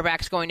your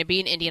quarterback's going to be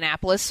in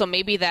Indianapolis, so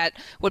maybe that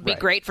would be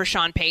great for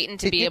Sean Payton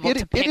to be able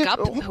to pick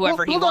up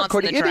whoever he wants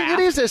in the draft.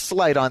 It is a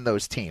slight on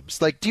those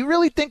teams. Like, do you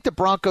really think the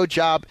Bronco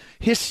job,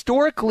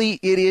 historically,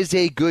 it is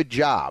a good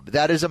job?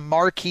 That is a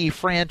marquee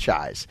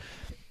franchise.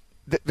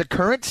 The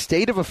current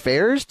state of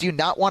affairs, do you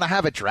not want to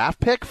have a draft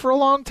pick for a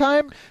long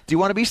time? Do you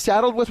want to be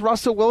saddled with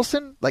Russell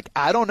Wilson? Like,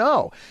 I don't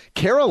know.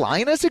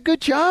 Carolina's a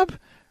good job?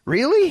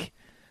 Really?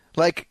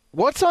 Like,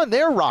 what's on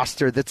their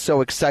roster that's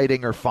so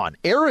exciting or fun?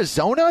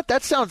 Arizona?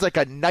 That sounds like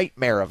a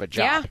nightmare of a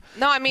job. Yeah.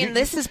 No, I mean,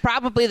 this is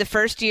probably the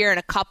first year in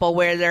a couple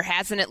where there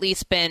hasn't at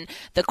least been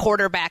the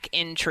quarterback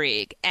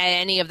intrigue at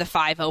any of the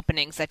 5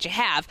 openings that you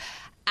have.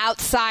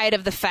 Outside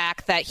of the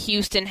fact that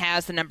Houston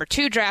has the number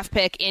 2 draft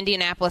pick,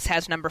 Indianapolis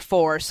has number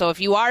 4. So if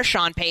you are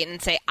Sean Payton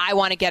and say, I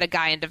want to get a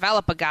guy and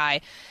develop a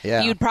guy,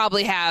 you'd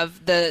probably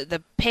have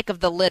the pick of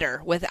the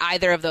litter with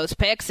either of those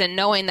picks. And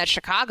knowing that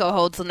Chicago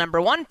holds the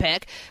number 1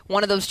 pick,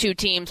 one of those 2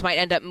 teams might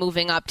end up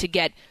moving up to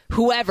get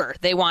whoever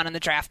they want on the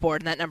draft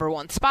board in that number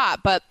 1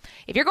 spot. But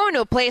if you're going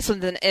to a place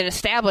with an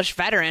established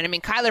veteran, I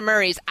mean, Kyler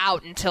Murray's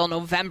out until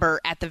November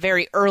at the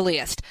very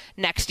earliest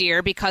next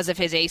year because of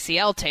his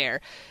ACL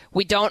tear.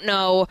 We don't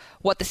know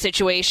what the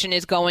situation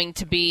is going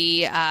to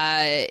be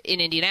in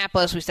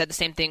Indianapolis. We said the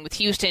same thing with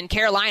Houston.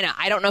 Carolina,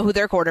 I don't know who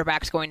their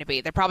quarterback's going to be.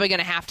 They're probably going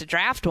to have to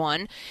draft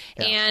one.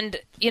 Yeah. And,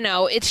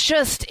 it's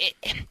just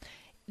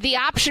the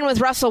option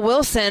with Russell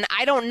Wilson,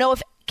 I don't know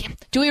if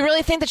 – do we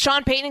really think that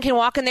Sean Payton can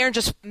walk in there and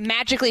just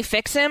magically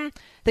fix him?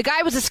 The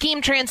guy was a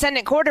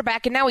scheme-transcendent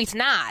quarterback, and now he's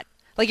not.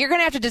 Like, you're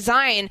going to have to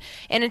design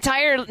an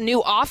entire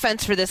new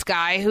offense for this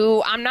guy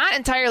who I'm not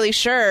entirely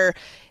sure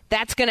 –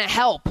 that's going to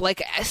help.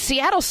 Like,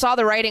 Seattle saw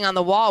the writing on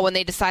the wall when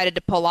they decided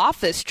to pull off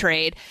this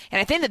trade,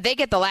 and I think that they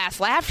get the last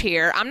laugh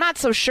here. I'm not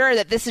so sure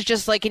that this is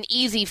just like an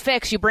easy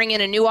fix. You bring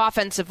in a new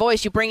offensive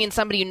voice, you bring in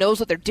somebody who knows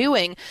what they're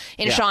doing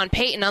in Sean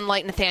Payton,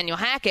 unlike Nathaniel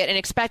Hackett, and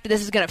expect that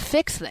this is going to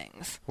fix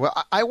things.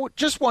 Well, I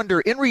just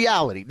wonder, in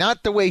reality,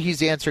 not the way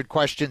he's answered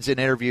questions in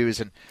interviews,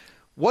 and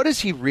what does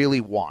he really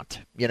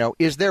want?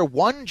 Is there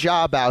one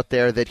job out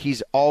there that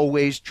he's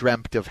always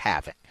dreamt of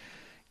having?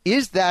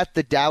 Is that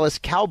the Dallas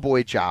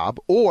Cowboy job,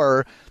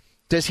 or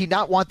does he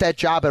not want that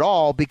job at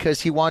all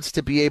because he wants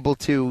to be able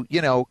to,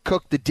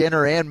 cook the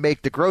dinner and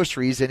make the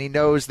groceries, and he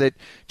knows that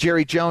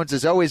Jerry Jones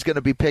is always going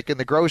to be picking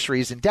the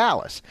groceries in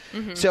Dallas?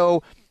 Mm-hmm.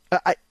 So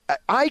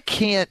I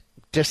can't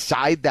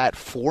decide that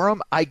for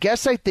him. I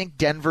guess I think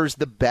Denver's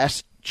the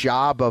best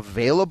job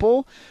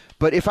available,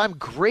 but if I'm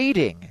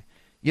grading,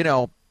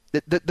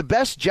 the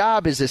best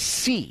job is a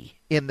C.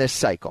 in this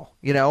cycle.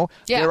 You know,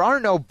 Yeah. There are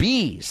no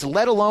Bs,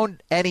 let alone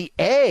any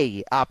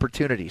A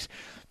opportunities.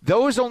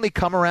 Those only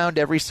come around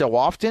every so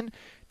often.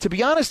 To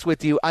be honest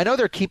with you, I know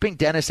they're keeping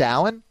Dennis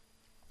Allen.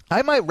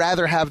 I might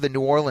rather have the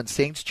New Orleans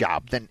Saints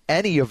job than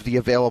any of the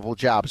available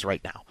jobs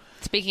right now.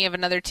 Speaking of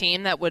another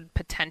team that would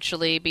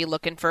potentially be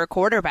looking for a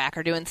quarterback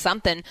or doing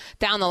something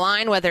down the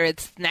line, whether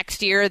it's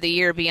next year or the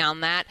year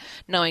beyond that,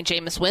 knowing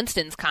Jameis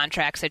Winston's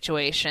contract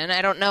situation,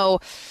 I don't know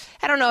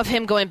if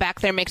him going back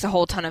there makes a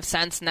whole ton of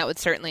sense, and that would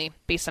certainly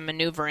be some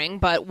maneuvering.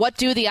 But what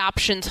do the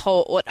options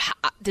hold? What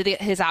do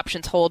his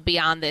options hold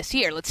beyond this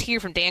year? Let's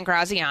hear from Dan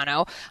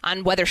Graziano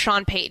on whether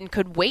Sean Payton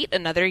could wait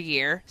another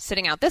year,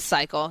 sitting out this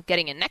cycle,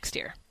 getting in next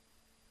year.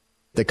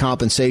 The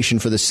compensation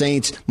for the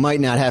Saints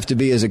might not have to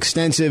be as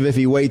extensive if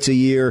he waits a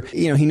year.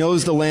 You know, he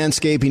knows the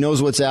landscape. He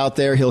knows what's out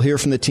there. He'll hear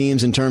from the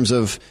teams in terms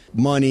of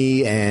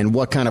money and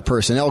what kind of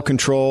personnel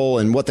control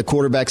and what the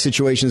quarterback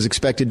situation is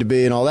expected to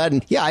be and all that.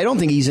 And yeah, I don't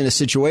think he's in a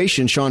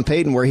situation, Sean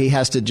Payton, where he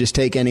has to just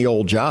take any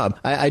old job.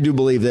 I do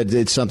believe that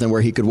it's something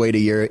where he could wait a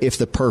year if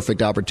the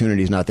perfect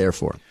opportunity is not there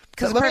for him.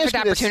 Because the perfect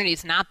opportunity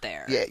is not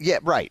there. Yeah,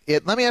 right.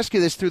 Let me ask you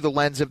this through the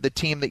lens of the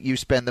team that you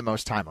spend the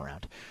most time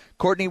around.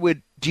 Courtney,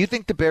 do you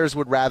think the Bears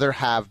would rather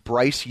have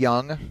Bryce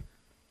Young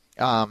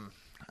or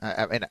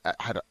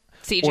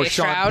CJ Sean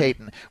Stroud?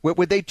 Payton?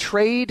 Would they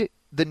trade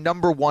the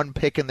number 1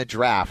 pick in the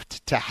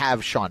draft to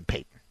have Sean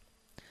Payton?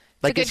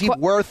 Like, is he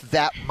worth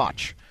that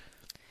much?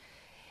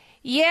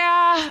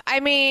 Yeah, I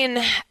mean,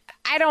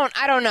 I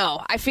don't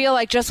know. I feel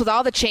like just with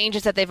all the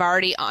changes that they've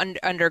already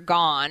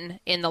undergone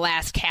in the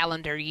last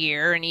calendar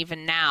year, and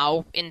even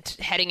now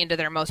heading into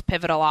their most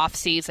pivotal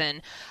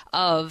offseason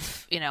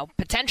of,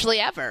 potentially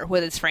ever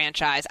with his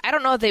franchise, I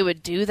don't know if they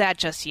would do that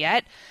just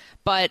yet.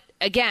 But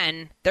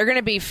again, they're going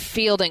to be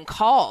fielding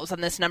calls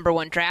on this number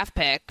 1 draft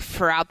pick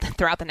throughout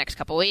the next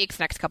couple weeks,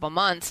 next couple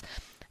months.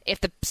 If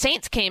the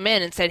Saints came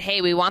in and said, "Hey,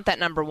 we want that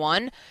number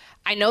 1,"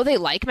 I know they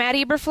like Matt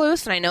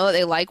Eberflus, and I know that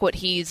they like what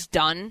he's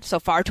done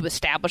so far to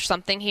establish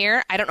something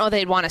here. I don't know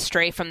they'd want to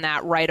stray from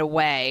that right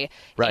away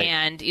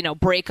and,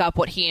 break up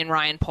what he and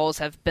Ryan Poles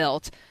have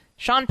built.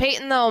 Sean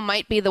Payton, though,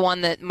 might be the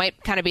one that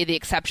might kind of be the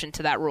exception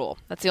to that rule.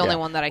 That's the only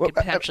one that I could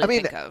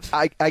potentially think of.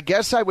 I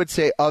guess I would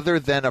say, other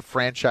than a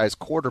franchise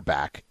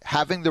quarterback,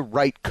 having the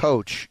right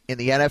coach in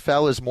the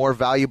NFL is more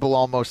valuable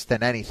almost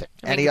than anything.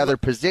 Any other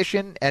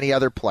position, any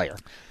other player.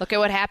 Look at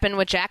what happened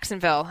with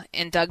Jacksonville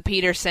and Doug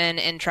Peterson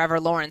and Trevor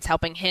Lawrence,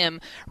 helping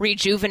him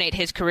rejuvenate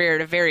his career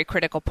at a very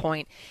critical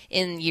point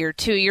in year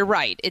 2. You're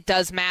right. It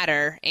does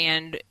matter.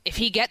 And if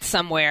he gets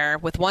somewhere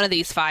with one of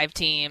these 5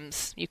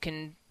 teams, you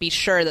can be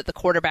sure that the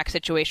quarterback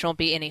situation will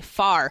be in a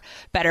far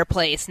better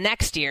place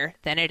next year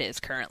than it is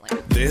currently.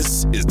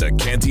 This is the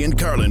Canty and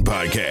Carlin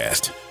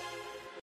Podcast.